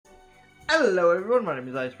Hello everyone, my name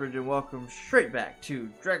is Icebridge and welcome straight back to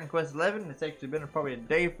Dragon Quest XI. It's actually been probably a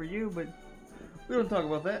day for you, but we don't talk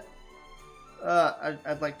about that.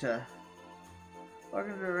 I'd like to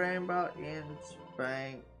welcome to Rainbow Inn's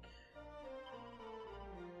Bank.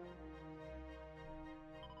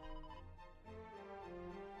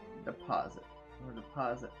 Deposit. Or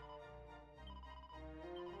deposit.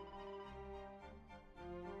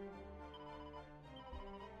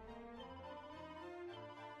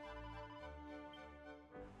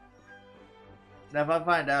 Now, if I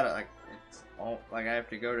find out like it's all, like I have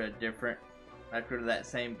to go to a different, I have to go to that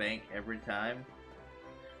same bank every time,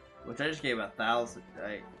 which I just gave 1,000,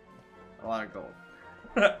 like a lot of gold.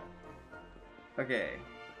 Okay,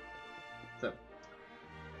 so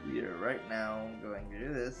we are right now going to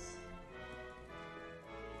do this.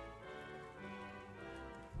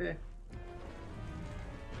 Okay.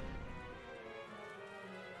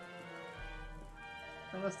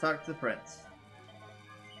 And let's talk to the prince.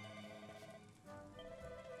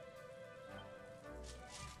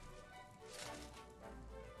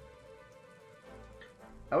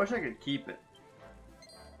 I wish I could keep it.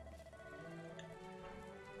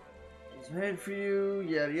 It's made for you,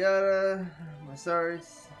 yada yada. My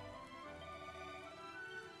sorries.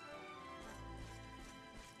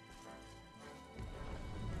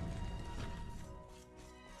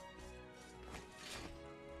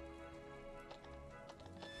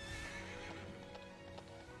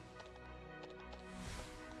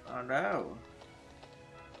 Oh no.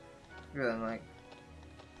 Look at them, like.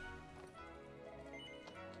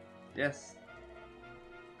 Yes.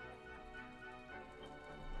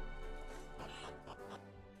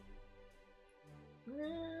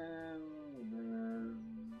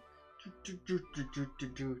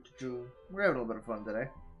 We're having a little bit of fun today.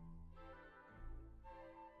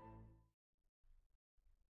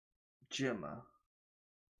 Gemma.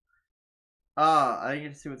 Ah, I didn't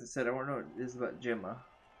get to see what they said. I want to know what it is about Gemma.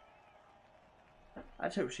 I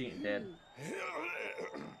just hope she ain't dead.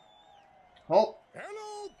 Halt!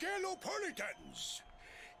 Hello, Galopolitans.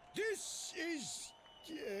 This is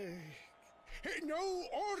no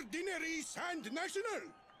ordinary Sand National.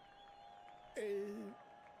 Hooray!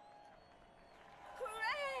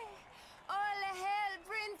 All hail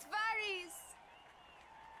Prince Varys!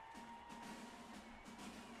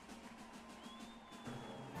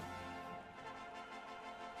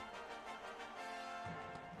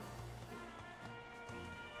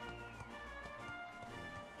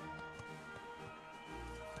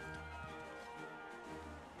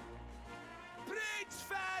 Prince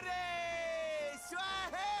Varys!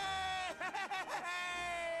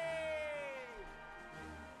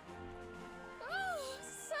 Oh,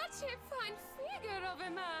 such a fine figure of a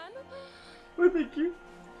man! Well, thank you.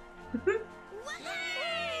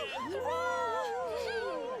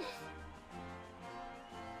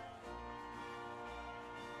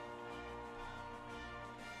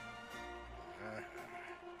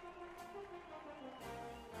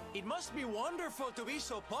 It must be wonderful to be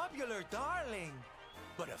so popular, darling.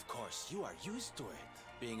 But of course, you are used to it.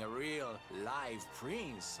 Being a real live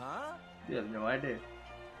prince, huh? You have no idea.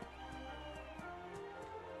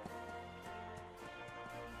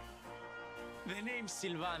 The name's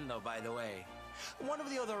Silvano, by the way. One of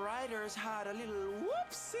the other riders had a little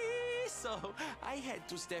whoopsie, so I had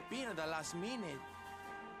to step in at the last minute.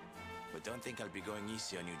 But don't think I'll be going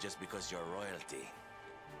easy on you just because you're royalty.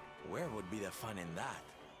 Where would be the fun in that?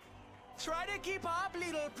 Try to keep up,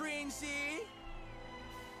 little princey.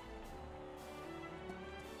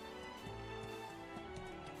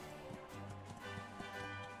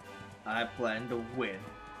 I plan to win.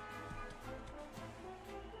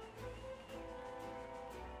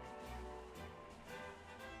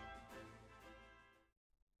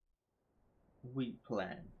 We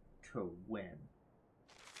plan to win.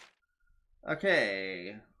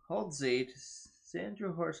 Okay, hold Z to send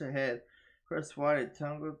your horse ahead. Press Y to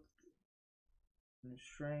tumble and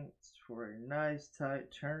strengths for a nice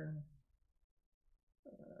tight turn.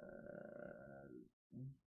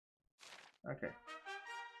 Okay.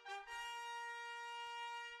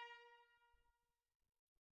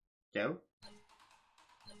 Go.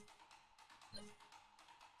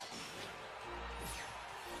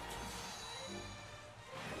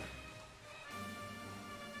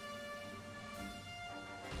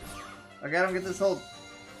 I gotta get this whole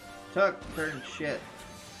tuck turn shit.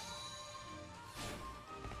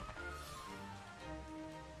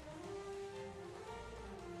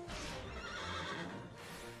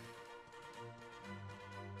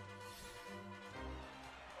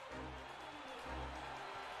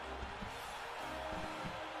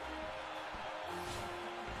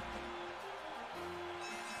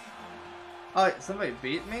 Oh, wait, somebody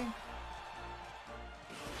beat me?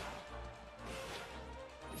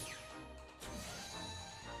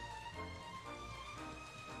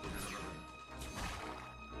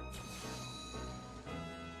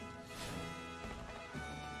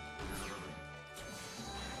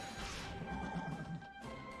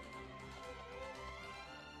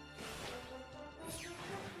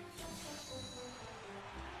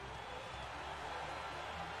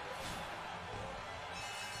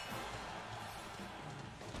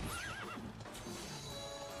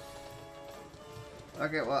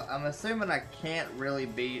 Okay, well, I'm assuming I can't really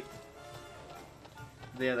beat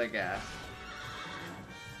the other guy.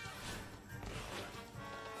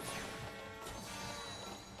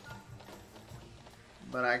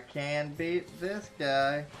 But I can beat this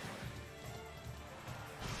guy.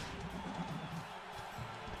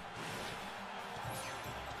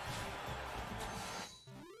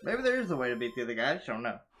 Maybe there is a way to beat the other guy, I just don't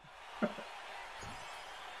know.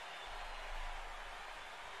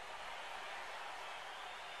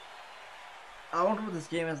 I wonder what this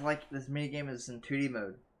game is like. This mini game is in 2D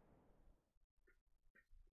mode.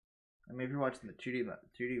 I mean, if you're watching the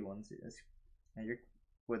 2D ones, and you're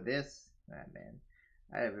with this, man,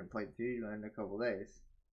 I haven't played 3D mode in a couple days.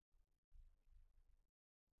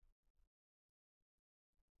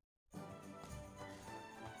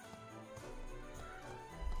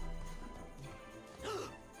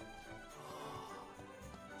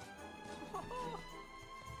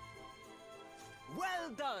 Well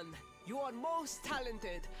done! You are most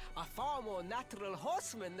talented. A far more natural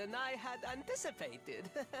horseman than I had anticipated.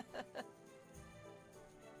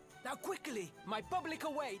 Now quickly, my public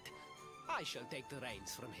await. I shall take the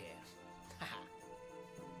reins from here.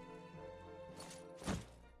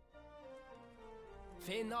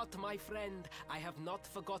 Fear not, my friend. I have not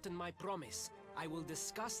forgotten my promise. I will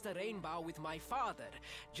discuss the rainbow with my father,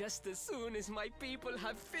 just as soon as my people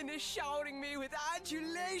have finished showering me with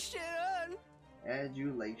adulation.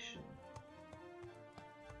 Adulation.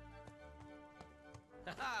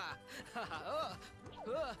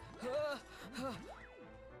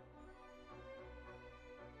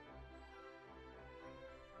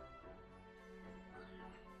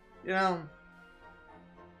 You know,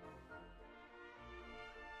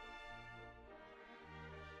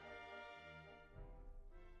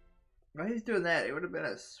 while he's doing that, it would have been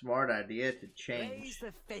a smart idea to change. Praise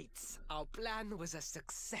the fates. Our plan was a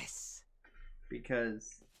success.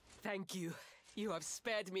 Because Thank you. You have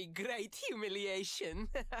spared me great humiliation.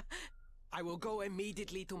 I will go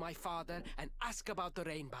immediately to my father and ask about the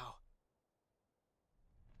rainbow.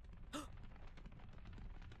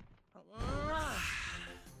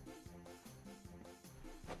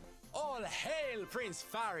 All hail Prince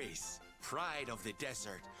Faris, pride of the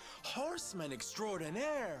desert, horseman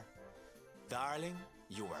extraordinaire. Darling,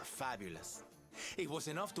 you were fabulous. It was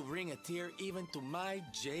enough to bring a tear even to my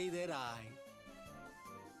jaded eye.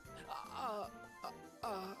 Oh.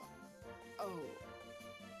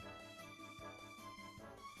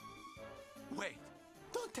 Wait,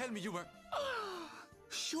 don't tell me you were...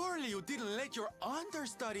 Surely you didn't let your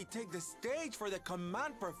understudy take the stage for the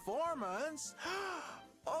command performance?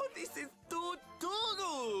 Oh, this is too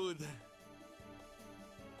good!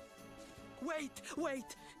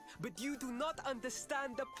 Wait. But you do not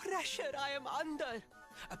understand the pressure I am under.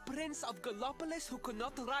 A prince of Gallopolis who could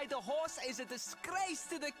not ride a horse is a disgrace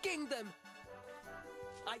to the kingdom.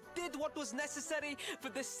 I did what was necessary for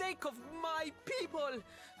the sake of my people.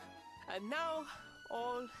 And now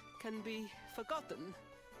all can be forgotten.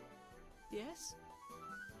 Yes?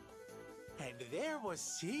 And there was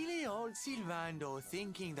silly old Silvando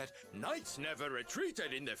thinking that knights never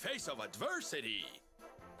retreated in the face of adversity.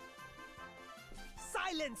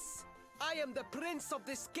 Silence! I am the prince of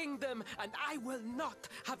this kingdom, and I will not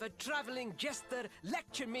have a traveling jester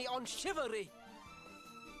lecture me on chivalry.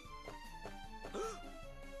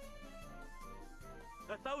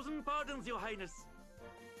 1,000 pardons, Your Highness.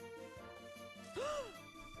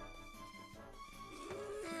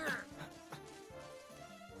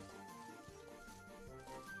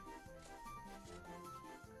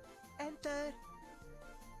 Enter.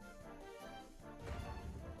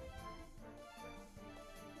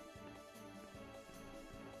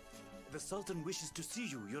 The Sultan wishes to see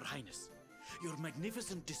you, Your Highness. Your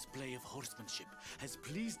magnificent display of horsemanship has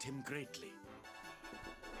pleased him greatly.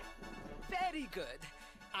 Very good.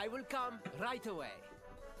 I will come right away.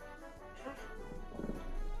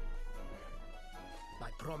 My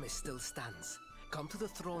promise still stands. Come to the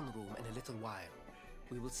throne room in a little while.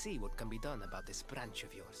 We will see what can be done about this branch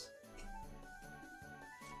of yours.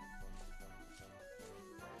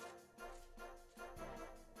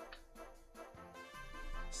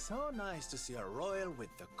 so nice to see a royal with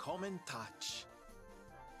the common touch.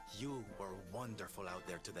 You were wonderful out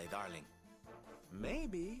there today, darling.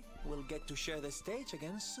 Maybe we'll get to share the stage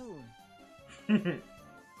again soon.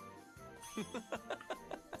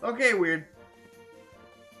 Okay, weird.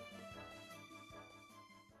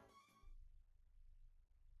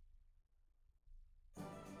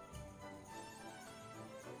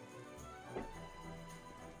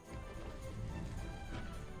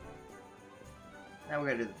 Now we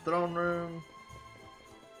gotta do the throne room.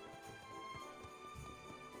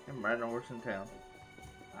 I'm riding a horse in town.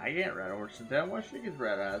 I can't ride a horse in town. Why should I get to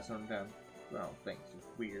ride a horse in town? I don't think it's just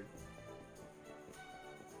weird.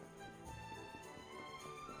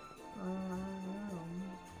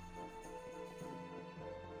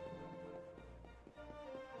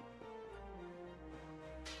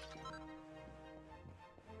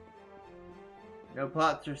 No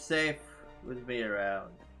pots are safe with me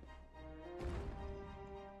around.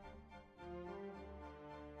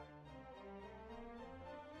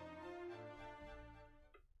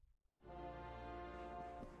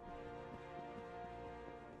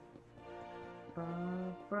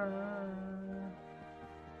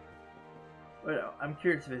 Wait, I'm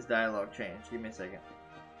curious if his dialogue changed. Give me a second.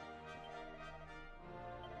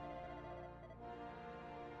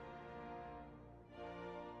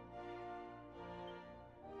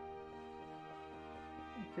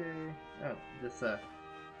 Okay. Oh, just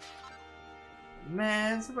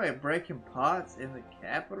man, somebody breaking pots in the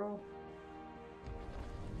capital?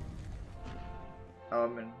 Oh,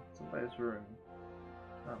 I'm in somebody's room.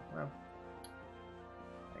 Oh, well.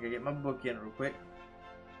 I gotta get my book in real quick.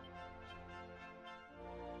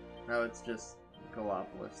 No, it's just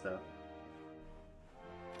Gallopolis stuff.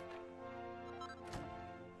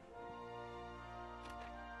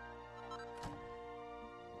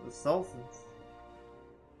 The Sultans.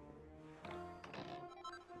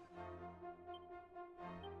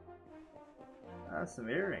 Ah, some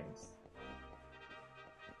earrings.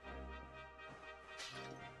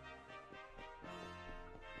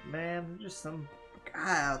 Man, there's just some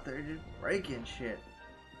guy out there just breaking shit.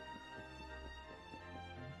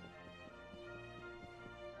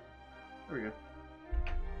 There we go.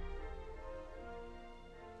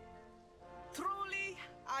 Truly,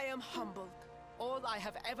 I am humbled. All I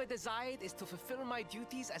have ever desired is to fulfill my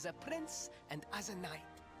duties as a prince and as a knight.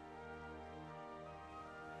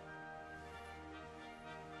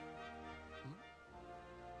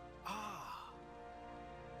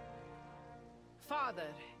 Father,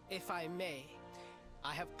 if I may,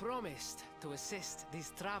 I have promised to assist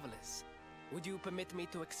these travelers. Would you permit me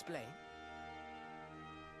to explain?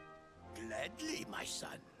 Gladly, my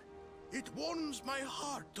son. It warms my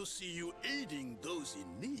heart to see you aiding those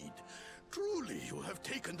in need. Truly, you have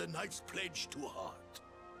taken the knight's pledge to heart.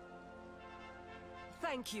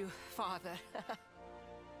 Thank you, Father.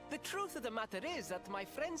 The truth of the matter is that my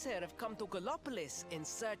friends here have come to Gallopolis in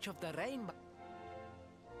search of the rainbow.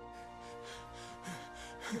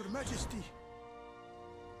 Your Majesty,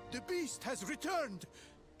 the beast has returned.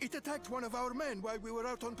 It attacked one of our men while we were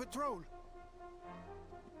out on patrol.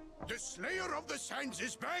 The Slayer of the Sands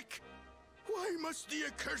is back? Why must the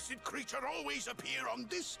accursed creature always appear on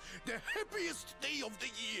this, the happiest day of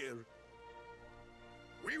the year?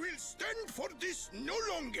 We will stand for this no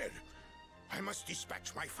longer. I must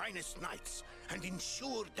dispatch my finest knights and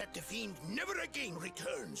ensure that the fiend never again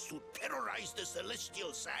returns to terrorize the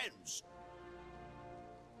Celestial Sands.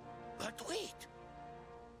 But wait.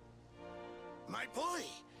 My boy,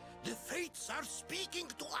 the fates are speaking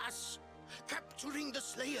to us. Capturing the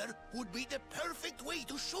Slayer would be the perfect way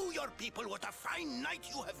to show your people what a fine knight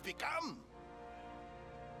you have become.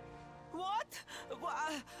 What?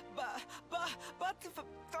 Oh,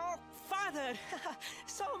 Father,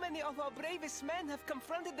 so many of our bravest men have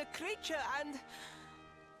confronted the creature and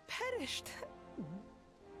perished.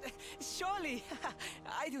 Surely,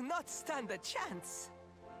 I do not stand a chance.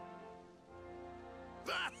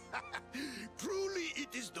 Truly,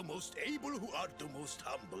 it is the most able who are the most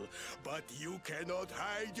humble. But you cannot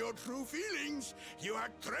hide your true feelings. You are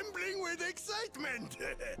trembling with excitement.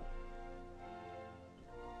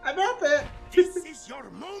 About that. This is your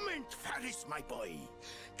moment, Faris, my boy.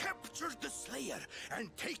 Capture the Slayer and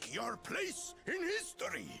take your place in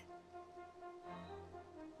history.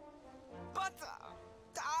 But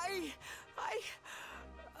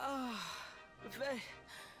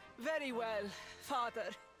very well,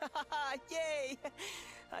 Father. Yay!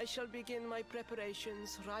 I shall begin my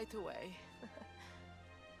preparations right away.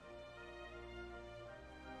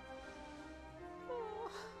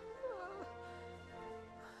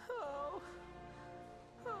 Oh,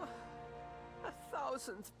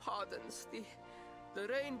 1,000 pardons. The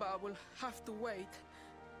rainbow will have to wait.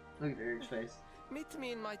 Look at Eric's face. Meet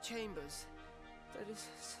me in my chambers. There is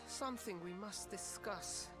something we must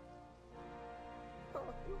discuss. Oh,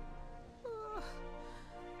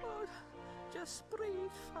 just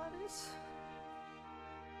breathe, Faris.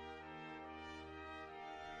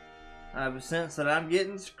 I have a sense that I'm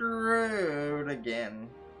getting screwed again.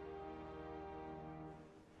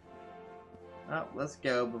 Oh, let's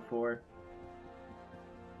go before.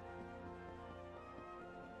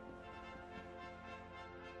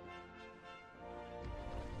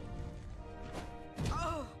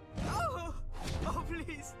 Oh,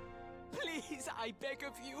 please. Please, I beg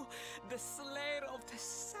of you. The Slayer of the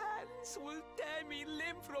Sands will tear me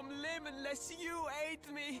limb from limb unless you aid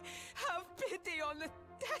me. Have pity on a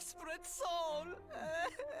desperate soul.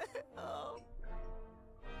 Oh.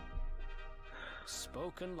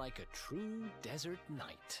 Spoken like a true desert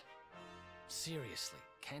knight. Seriously,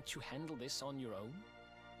 can't you handle this on your own?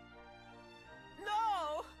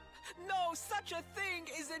 No! No, such a thing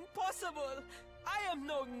is impossible! I am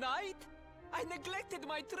no knight! I neglected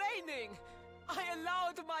my training! I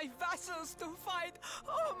allowed my vassals to fight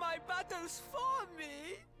all my battles for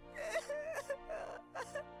me!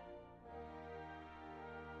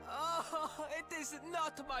 Oh, it is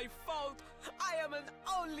not my fault! I am an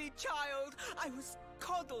only child! I was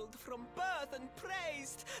coddled from birth and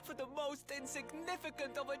praised for the most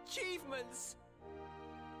insignificant of achievements!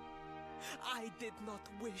 I did not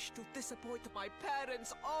wish to disappoint my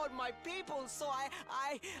parents or my people, so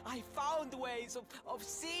I found ways of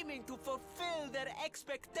seeming to fulfill their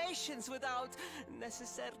expectations without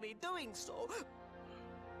necessarily doing so.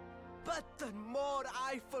 But the more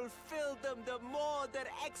I fulfilled them, the more their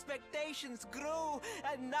expectations grew,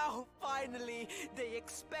 and now finally they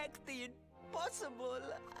expect the impossible.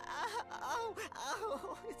 Ow,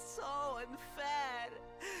 it's so unfair.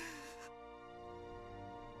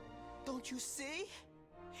 Don't you see?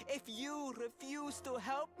 If you refuse to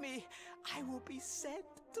help me, I will be sent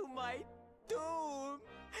to my doom,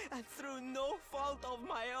 and through no fault of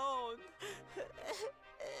my own.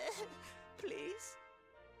 Please,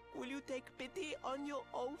 will you take pity on your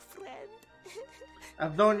old friend?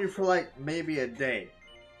 I've known you for like maybe a day.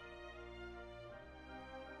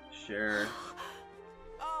 Sure.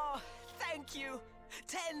 Oh, thank you.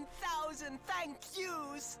 10,000 thank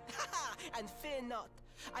yous. And fear not.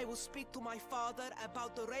 I will speak to my father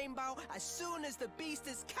about the rainbow as soon as the beast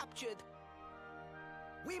is captured.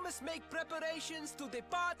 We must make preparations to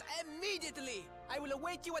depart immediately. I will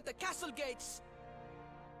await you at the castle gates.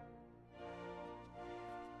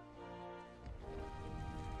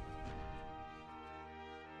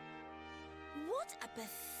 What a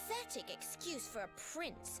pathetic excuse for a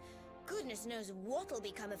prince. Goodness knows what'll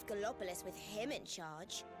become of Gallopolis with him in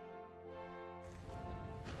charge.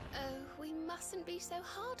 Oh, we mustn't be so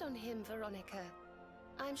hard on him, Veronica.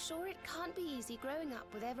 I'm sure it can't be easy growing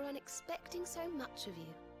up with everyone expecting so much of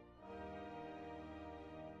you.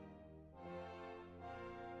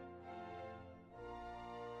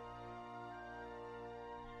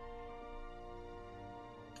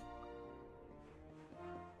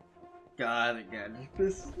 God, again,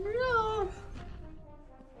 this pisses me off.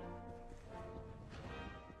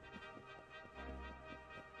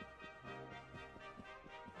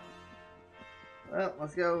 Well,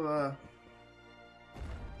 let's go,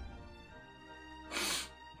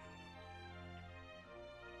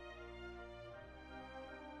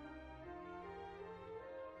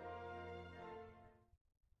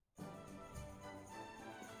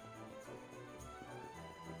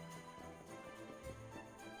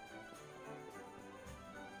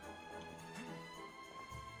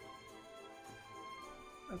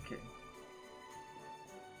 okay.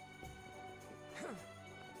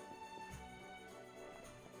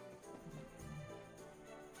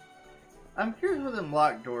 I'm curious what them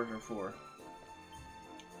locked doors are for.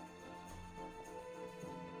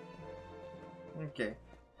 Okay.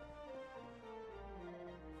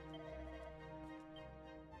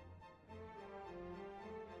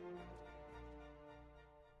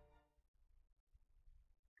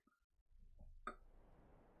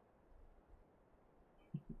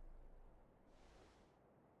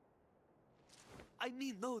 I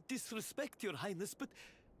mean no disrespect, Your Highness, but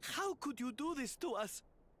how could you do this to us?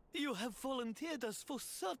 You have volunteered us for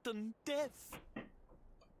certain death.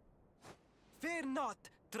 Fear not,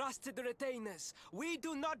 trusted retainers. We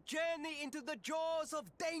do not journey into the jaws of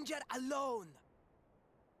danger alone.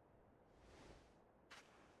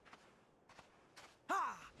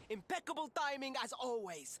 Ha! Impeccable timing as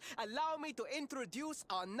always. Allow me to introduce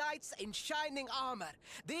our knights in shining armor.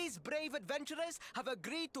 These brave adventurers have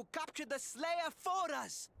agreed to capture the Slayer for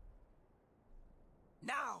us.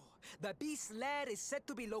 Now, the beast's lair is said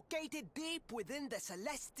to be located deep within the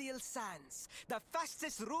Celestial Sands. The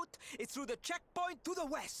fastest route is through the checkpoint to the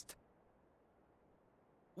west.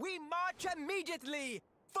 We march immediately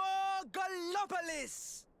for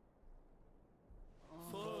Gallopolis!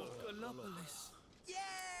 For Gallopolis.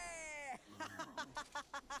 Yeah!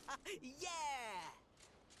 Yeah!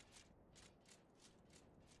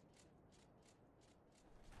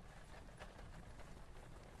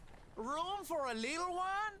 Room for a little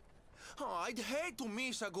one? Oh, I'd hate to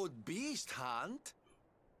miss a good beast hunt.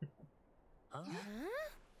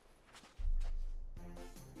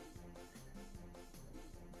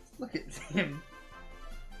 Look at him.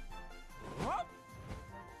 Whoop.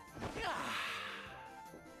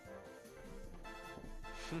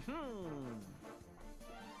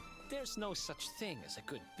 There's no such thing as a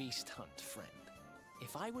good beast hunt, friend.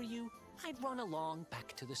 If I were you, I'd run along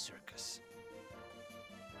back to the circus.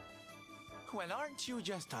 Well, aren't you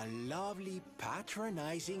just a lovely,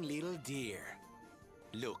 patronizing little dear?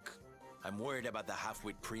 Look, I'm worried about the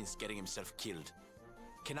half-wit prince getting himself killed.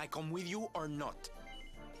 Can I come with you or not?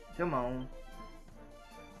 Come on.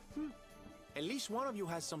 At least one of you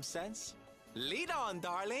has some sense. Lead on,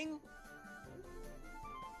 darling!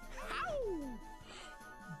 Ow!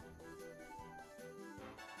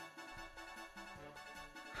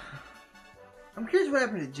 I'm curious what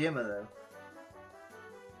happened to Gemma, though.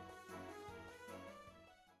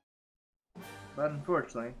 But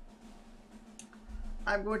unfortunately,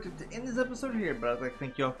 I'm going to end this episode here, but I'd like to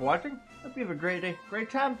thank you all for watching. Hope you have a great day, great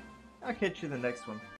time. I'll catch you in the next one.